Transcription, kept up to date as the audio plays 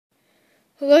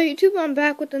Hello YouTube, I'm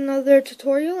back with another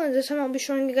tutorial, and this time I'll be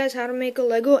showing you guys how to make a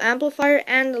Lego amplifier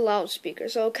and a loudspeaker.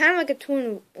 So kind of like a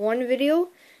 2-in-1 video.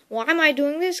 Why am I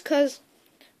doing this? Because,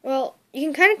 well, you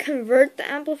can kind of convert the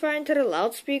amplifier into the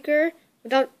loudspeaker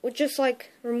with just like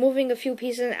removing a few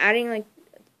pieces and adding like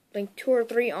 2 or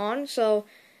 3 on. So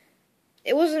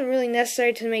it wasn't really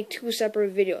necessary to make 2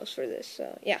 separate videos for this.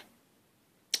 So yeah,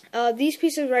 these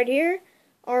pieces right here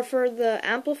are for the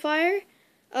amplifier.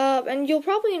 And you'll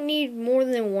probably need more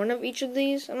than one of each of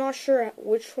these. I'm not sure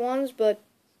which ones, but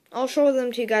I'll show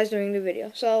them to you guys during the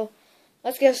video. So,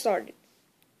 let's get started.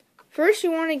 First,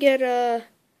 you want to get a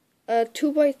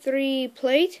 2x3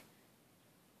 plate.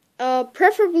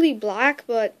 Preferably black,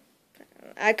 but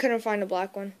I couldn't find a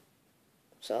black one.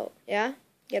 So, yeah,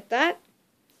 get that.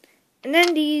 And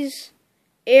then these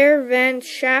air vent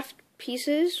shaft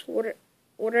pieces,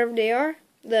 whatever they are,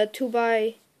 the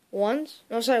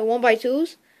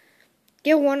 1x2s.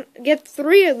 Get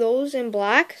 3 of those in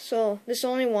black. So this is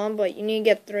only 1, but you need to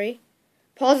get 3.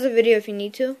 Pause the video if you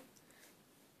need to.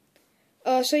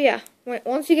 So yeah,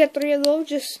 once you get 3 of those,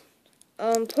 just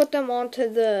put them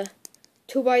onto the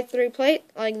 2x3 plate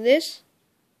like this.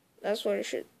 That's what it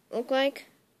should look like.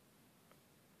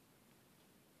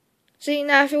 See,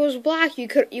 now if it was black, you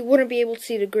wouldn't be able to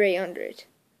see the gray under it.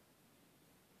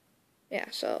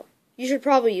 Yeah, so you should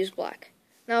probably use black.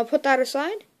 Now put that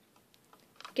aside.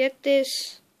 Get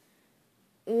this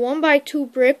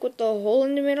 1x2 brick with the hole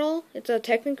in the middle. It's a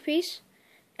Technic piece.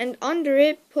 And under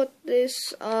it, put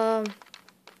this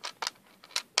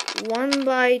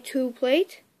 1x2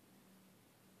 plate.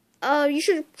 You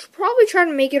should probably try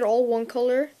to make it all one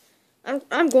color.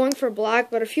 I'm going for black,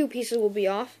 but a few pieces will be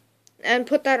off. And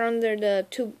put that under the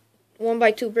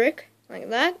 1x2 brick, like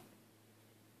that.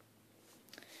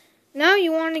 Now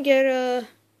you want to get a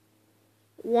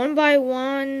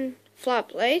 1x1 flat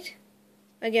plate.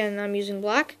 Again, I'm using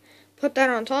black. Put that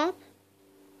on top,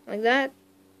 like that.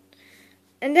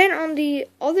 And then on the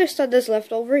other stud that's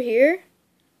left over here,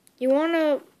 you want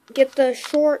to get the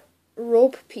short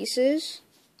rope pieces,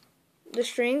 the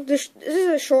string. This is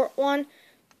a short one,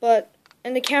 but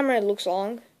in the camera it looks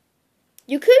long.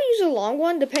 You could use a long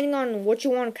one depending on what you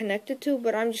want to connect it to,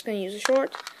 but I'm just going to use a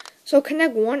short. So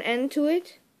connect one end to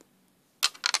it.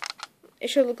 It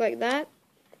should look like that.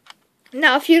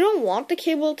 Now, if you don't want the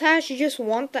cable attached, you just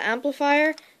want the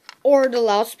amplifier or the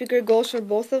loudspeaker, goes for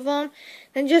both of them,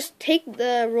 then just take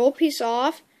the roll piece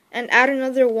off and add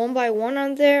another 1x1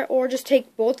 on there, or just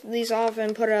take both of these off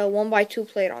and put a 1x2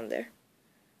 plate on there.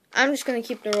 I'm just going to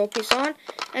keep the roll piece on.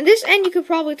 And this end you could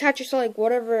probably attach it to like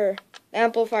whatever the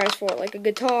amplifier is for, like a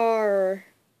guitar or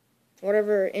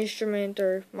whatever instrument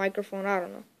or microphone, I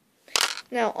don't know.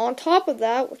 Now, on top of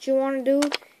that, what you want to do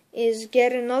is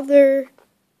get another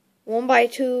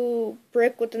 1x2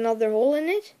 brick with another hole in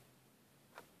it.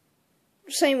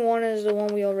 Same one as the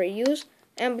one we already used.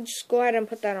 And just go ahead and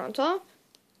put that on top.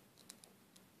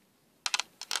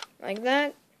 Like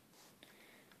that.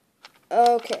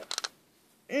 Okay.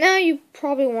 Now you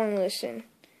probably want to listen.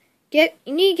 You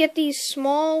need to get these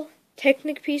small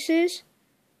Technic pieces.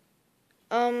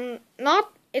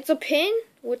 It's a pin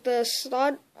with the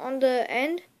stud on the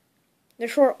end. The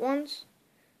short ones.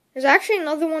 There's actually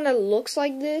another one that looks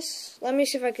like this. Let me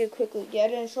see if I could quickly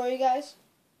get it and show you guys.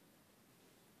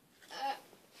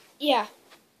 Yeah.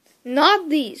 Not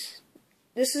these.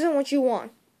 This isn't what you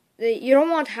want. You don't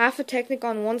want half a Technic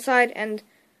on one side and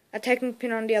a Technic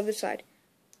pin on the other side.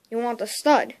 You want a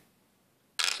stud.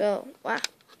 So, wow.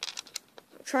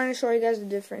 I'm trying to show you guys the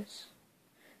difference.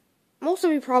 Most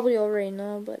of you probably already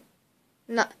know, but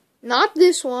not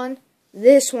this one.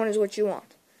 This one is what you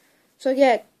want. So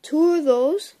get 2 of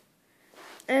those.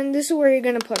 And this is where you're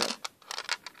going to put them.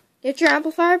 Get your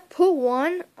amplifier, put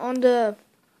one on the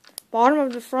bottom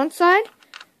of the front side,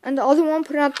 and the other one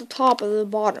put it at the top of the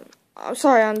bottom. I'm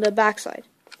sorry, on the back side.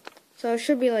 So it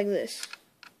should be like this.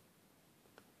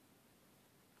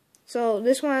 So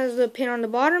this one has the pin on the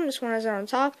bottom, this one has it on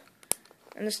top,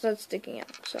 and the stud's sticking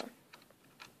out. So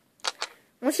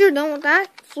once you're done with that,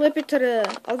 flip it to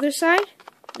the other side,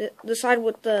 the side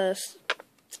with the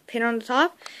pin on the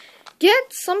top.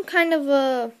 Get some kind of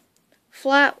a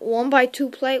flat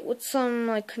 1x2 plate with some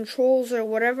like controls or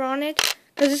whatever on it,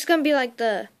 because it's gonna be like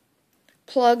the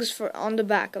plugs on the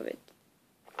back of it.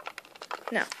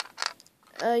 Now,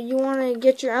 you want to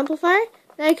get your amplifier.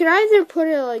 Now you could either put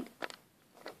it like,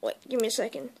 wait, give me a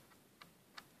second,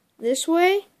 this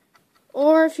way,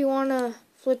 or if you want to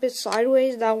flip it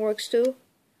sideways, that works too.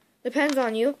 Depends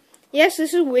on you. Yes,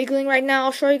 this is wiggling right now.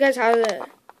 I'll show you guys how to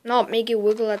not make it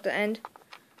wiggle at the end.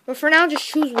 But for now, just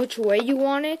choose which way you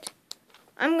want it.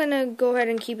 I'm going to go ahead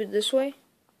and keep it this way.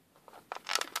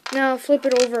 Now flip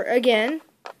it over again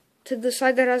to the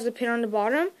side that has the pin on the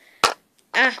bottom.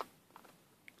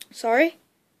 Sorry.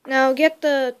 Now get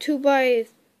the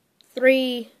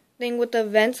 2x3 thing with the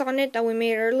vents on it that we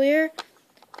made earlier.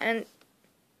 And,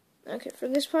 okay, for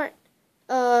this part,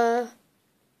 the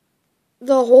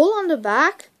hole on the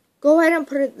back, go ahead and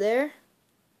put it there.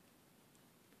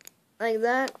 Like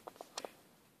that.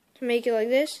 To make it like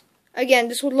this. Again,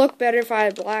 this would look better if I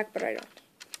had black, but I don't.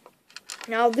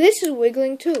 Now this is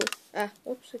wiggling too.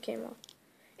 Whoops, it came off.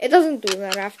 It doesn't do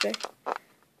that after.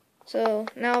 So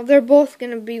now they're both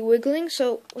gonna be wiggling.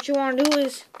 So what you want to do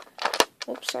is,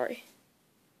 oops, sorry.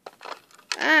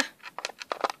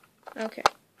 Okay.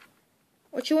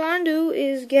 What you want to do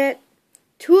is get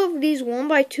 2 of these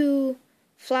 1x2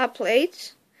 flat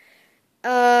plates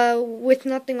with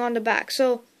nothing on the back.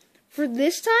 So for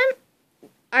this time,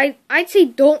 I'd say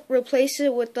don't replace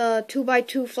it with the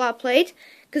 2x2 flat plate,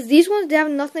 because these ones, they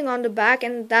have nothing on the back,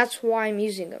 and that's why I'm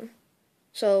using them.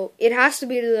 So it has to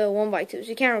be the 1x2s.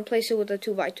 You can't replace it with a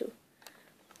 2x2.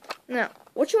 Now,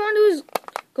 what you want to do is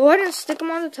go ahead and stick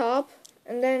them on the top,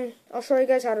 and then I'll show you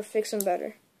guys how to fix them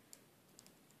better.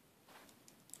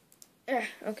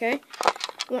 Okay.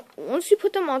 Once you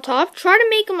put them on top, try to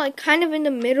make them like kind of in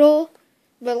the middle,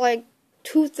 but like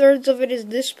 2/3 of it is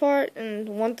this part and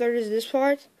 1/3 is this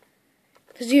part,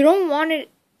 because you don't want it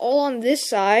all on this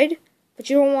side, but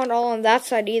you don't want it all on that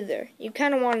side either. You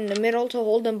kind of want it in the middle to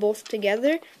hold them both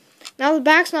together. Now the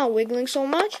back's not wiggling so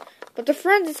much, but the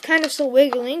front is kind of still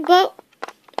wiggling, but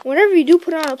whenever you do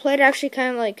put it on a plate, it actually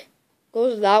kind of like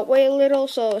goes that way a little,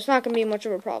 so it's not going to be much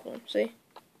of a problem, see?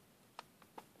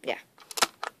 Yeah.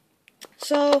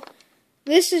 So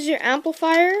this is your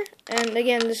amplifier, and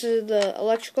again, this is the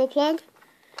electrical plug.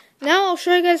 Now I'll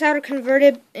show you guys how to convert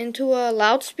it into a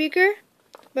loudspeaker,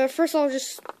 but first I'll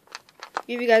just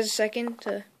give you guys a second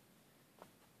to,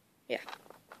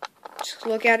 just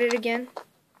look at it again.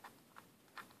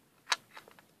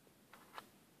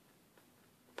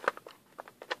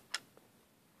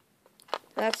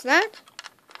 That's that.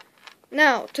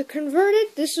 Now, to convert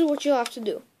it, this is what you'll have to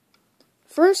do.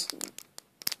 First,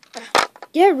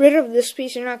 get rid of this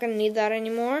piece. You're not going to need that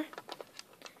anymore.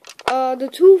 The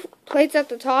 2 plates at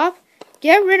the top,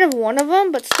 get rid of one of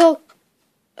them, but still,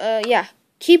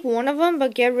 keep one of them,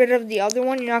 but get rid of the other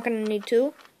one. You're not going to need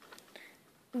 2.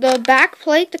 The back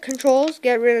plate, the controls,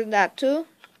 get rid of that too.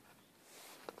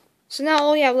 So now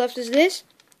all you have left is this.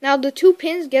 Now the 2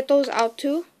 pins, get those out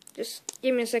too. Just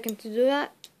give me a second to do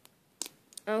that.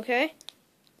 Okay.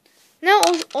 Now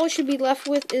all you should be left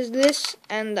with is this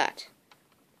and that.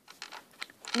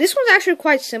 This one's actually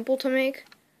quite simple to make.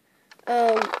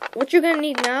 What you're going to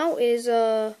need now is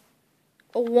a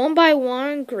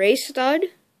 1x1 gray stud.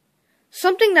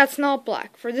 Something that's not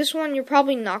black. For this one, you're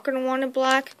probably not going to want it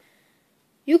black.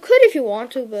 You could if you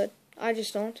want to, but I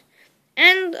just don't.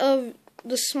 And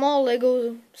the small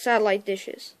Lego satellite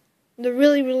dishes. The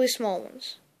really, really small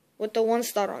ones. With the 1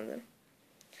 stud on them.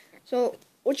 So,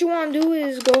 what you want to do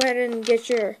is go ahead and get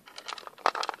your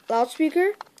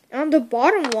loudspeaker. And on the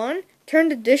bottom one, turn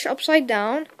the dish upside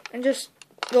down. And just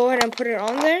go ahead and put it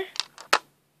on there.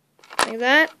 Like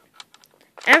that.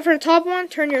 And for the top one,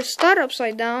 turn your stud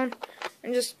upside down.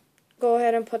 And just go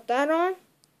ahead and put that on.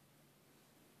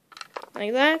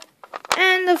 Like that.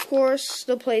 And of course,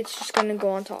 the plate's just going to go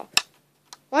on top.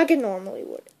 Like it normally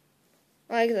would.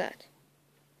 Like that.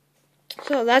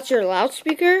 So that's your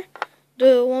loudspeaker.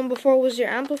 The one before was your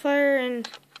amplifier. And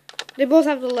they both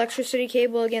have the electricity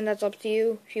cable. Again, that's up to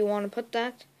you if you want to put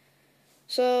that.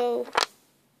 So,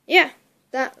 yeah.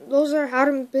 Those are how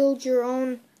to build your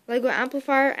own Lego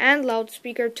amplifier and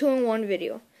loudspeaker 2-in-1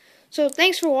 video. So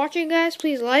thanks for watching, guys.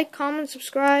 Please like, comment,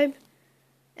 subscribe,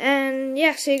 and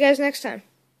yeah, see you guys next time.